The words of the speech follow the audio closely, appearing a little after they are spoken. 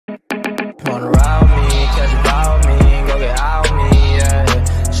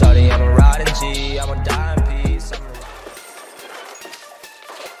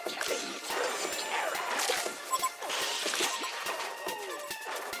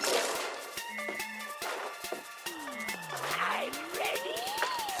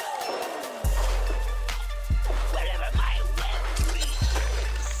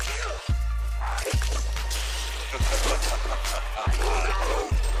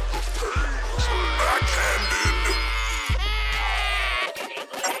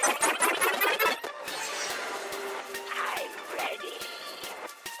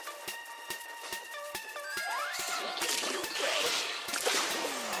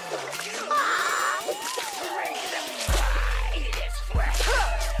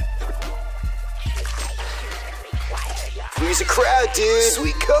Freeze the crowd, dude.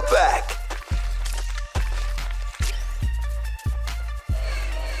 Sweet cutback.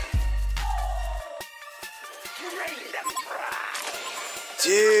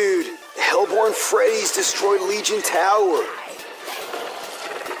 Dude, Hellborn Freddy's destroyed Legion Tower.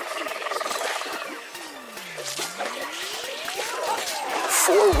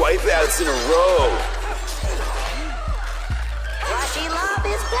 4 wipeouts in a row. Rushy love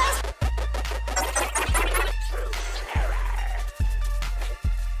is best.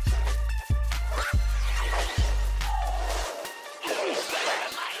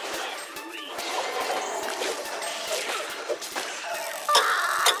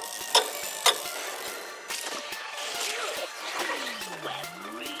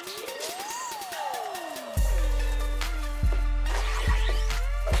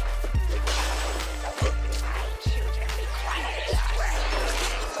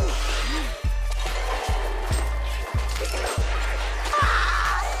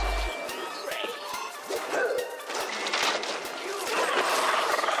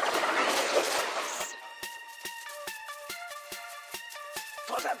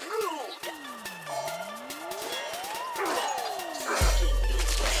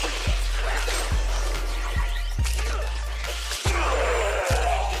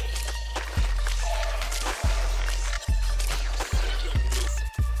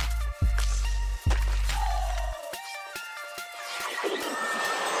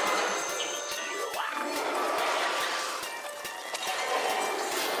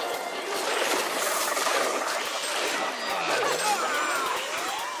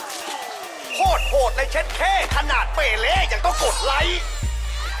โหดในเช็ดแค่ขนาดเปเล่ยังต้องกดไลค์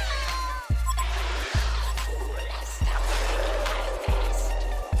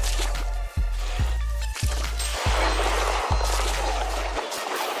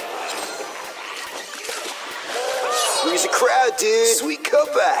Freeze the crowd, dude. Sweet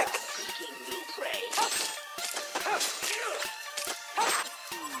cutback.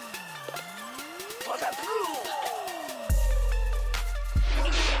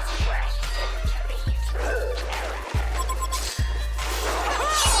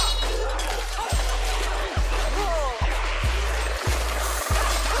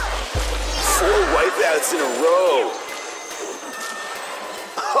 Wipeouts in a row.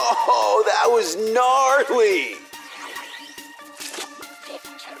 Oh, that was gnarly.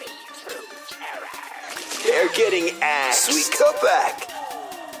 They're getting axed. Sweet cutback.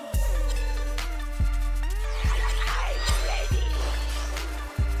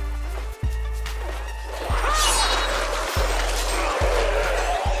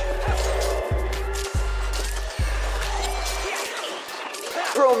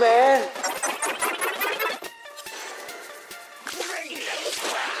 Bro, man.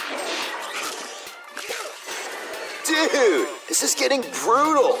 Dude, this is getting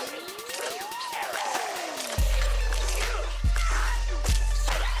brutal.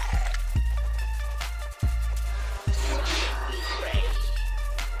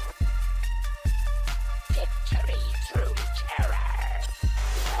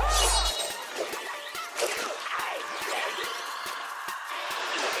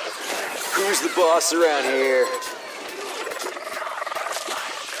 Who's the boss around here?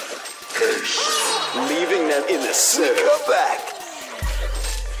 Leaving them in the center. Come back.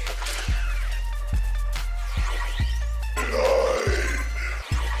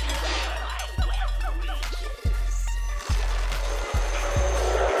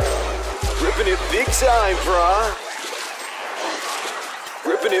 Ripping it big time, brah.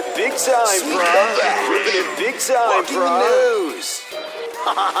 Ripping it big time, brah. Ripping it big time, brah. Nose.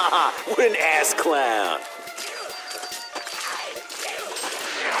 What an ass clown.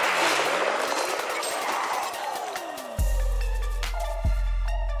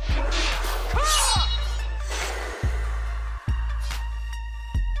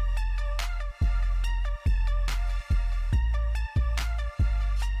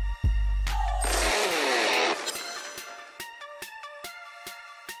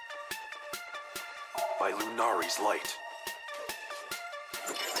 By Lunari's light.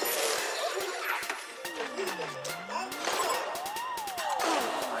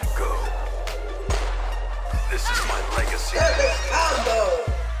 I go. This is my legacy.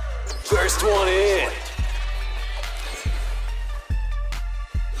 First one in.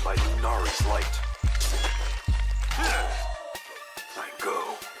 By Lunari's light. I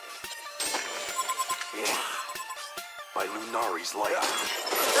go. By Lunari's light.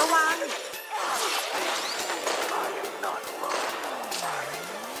 Go on. I am not alone.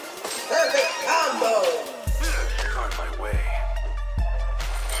 Perfect combo! On my way.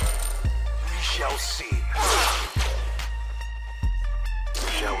 We shall see.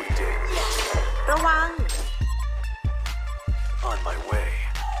 Shall we dance? ระวัง On my way.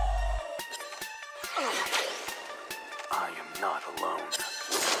 I am not alone.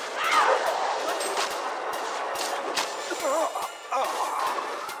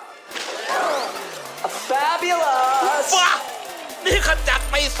 Fabulous! ว้านี่ขจัด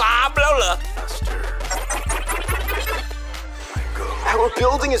ไป3แล้วเหรอ Master. I go. Our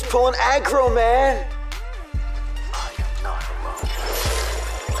building is pulling aggro, man. I am not alone.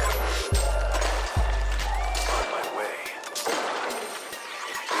 On my way.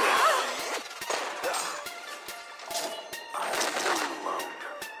 I am not alone.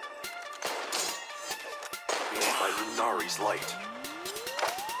 By Lunari's light.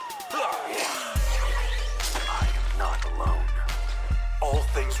 I am not alone. All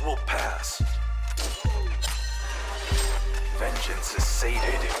things will pass. Vengeance is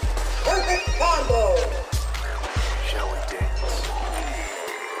sated. Perfect combo! Shall we dance?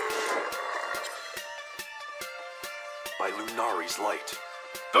 By Lunari's light.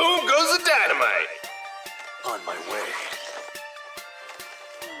 Boom goes the dynamite! On my way.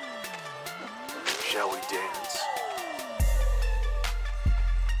 Shall we dance?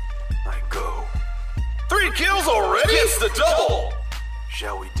 I go. 3 kills already? It's the double!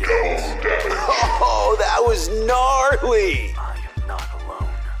 Shall we dance? Oh, that was gnarly! I am not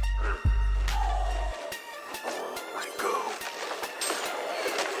alone. I go.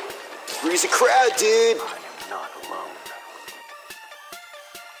 Freeze the crowd, dude! I am not alone.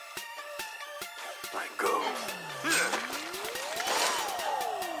 I go.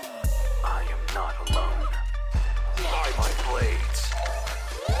 I am not alone. By my blades.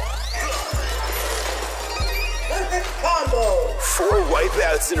 Perfect combo! 4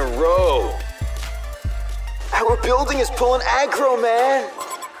 wipeouts in a row. Our building is pulling aggro, man.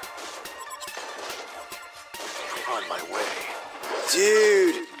 On my way.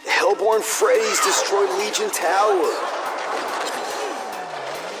 Dude, Hellborn Freddy's destroyed Legion Tower.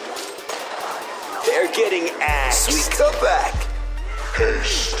 They're getting axed. Sweet cutback.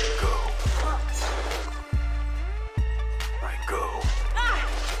 Haste. Go. I go.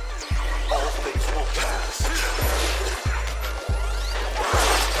 All things will pass.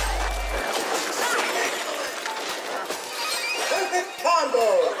 Perfect combo!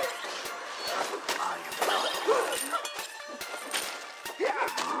 I am not alone.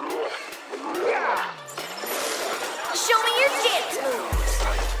 Show me your dance moves.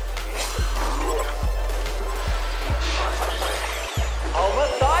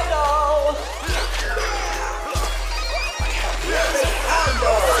 Homicidal!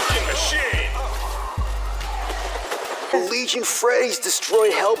 Combo! Working machine! Legion Freddy's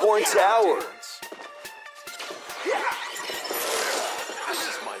destroyed Hellborn Tower. This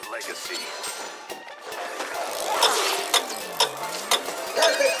is my legacy.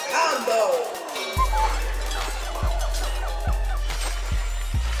 Perfect combo!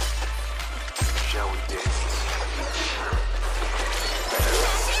 Shall we dance?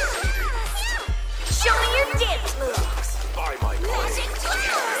 Show me your dance moves. By my blade.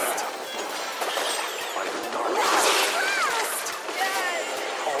 By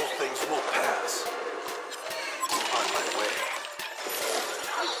all things will pass. On my way.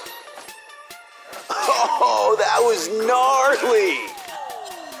 Oh, that was gnarly!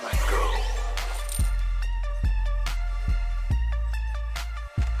 I go.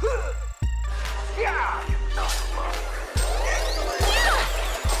 I am not alone.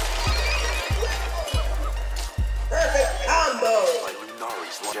 Perfect combo! By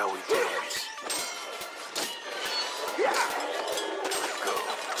Lunari's light. Shall we dance? I go.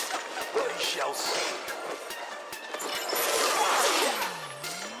 We shall see.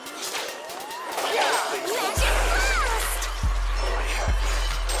 All things will pass. I have you.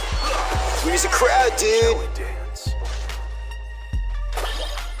 Freeze the crowd, dude. Shall we dance?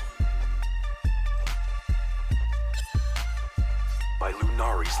 By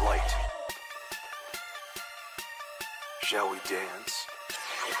Lunari's light. Shall we dance?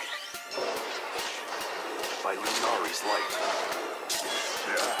 By Lunari's light.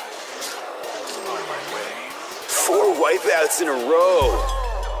 On my way. 4 wipeouts in a row.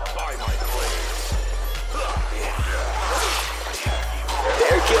 By my blades.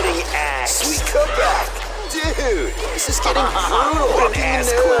 They're getting axed. Sweet cutback. Dude, this is getting brutal. What an ass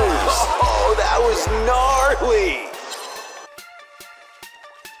class. Oh, that was gnarly.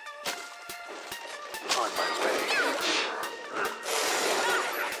 On my way.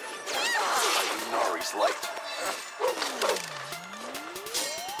 By Lunari's light.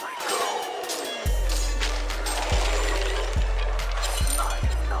 I go.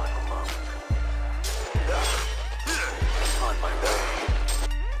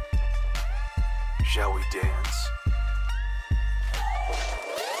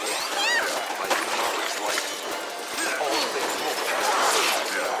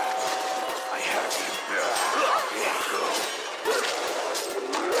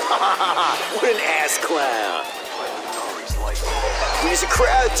 Freeze the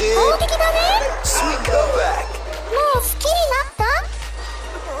crowd, dude. 攻撃だね。 Sweet comeback. もう好きになった？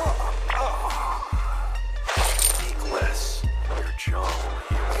 Speak less. Your jaw will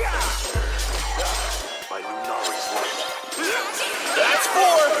heal. By Lunari's light. That's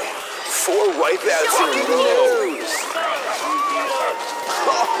 4 wipeouts in a row.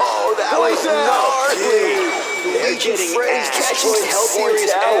 Oh, that was gnarly. They're getting catching Hellborn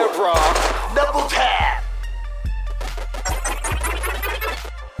Tower. double tap.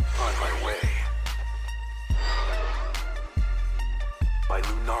 On my way. By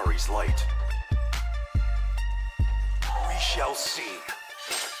Lunari's light. We shall see.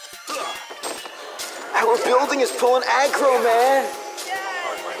 Our building is pulling aggro, man.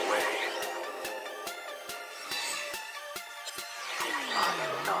 On my way.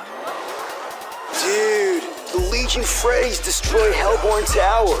 Dude, the Legion Freddy's destroyed Hellborn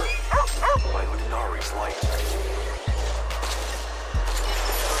Tower. By Lunari's light.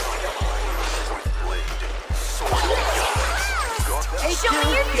 Swiftblade. Sword of the gods. Show me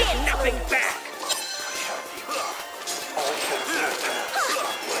your dance. Nothing back. All foes attack.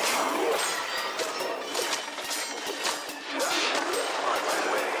 On my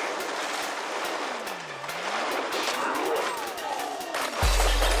way.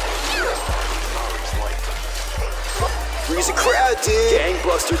 Lunari's light. Freeze the crowd, dude.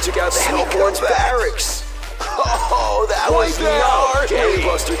 Gangbuster took out the Hellborn's barracks. Oh, that was gnarly.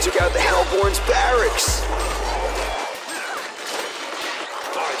 Gangbuster took out the Hellborn's barracks.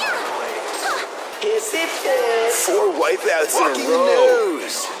 Is it 4 wipeouts in a row.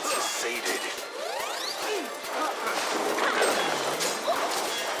 nose? Sated.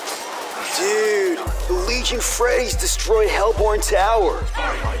 Dude, the Legion Freddy's destroyed Hellborn Tower.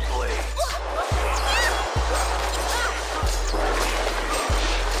 By my blades.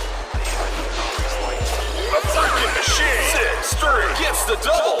 Attacking machine. 6-3 gets the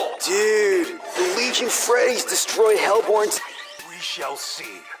double. Dude, the Legion Freddy's destroyed Hellborn. We shall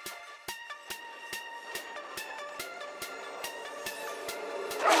see.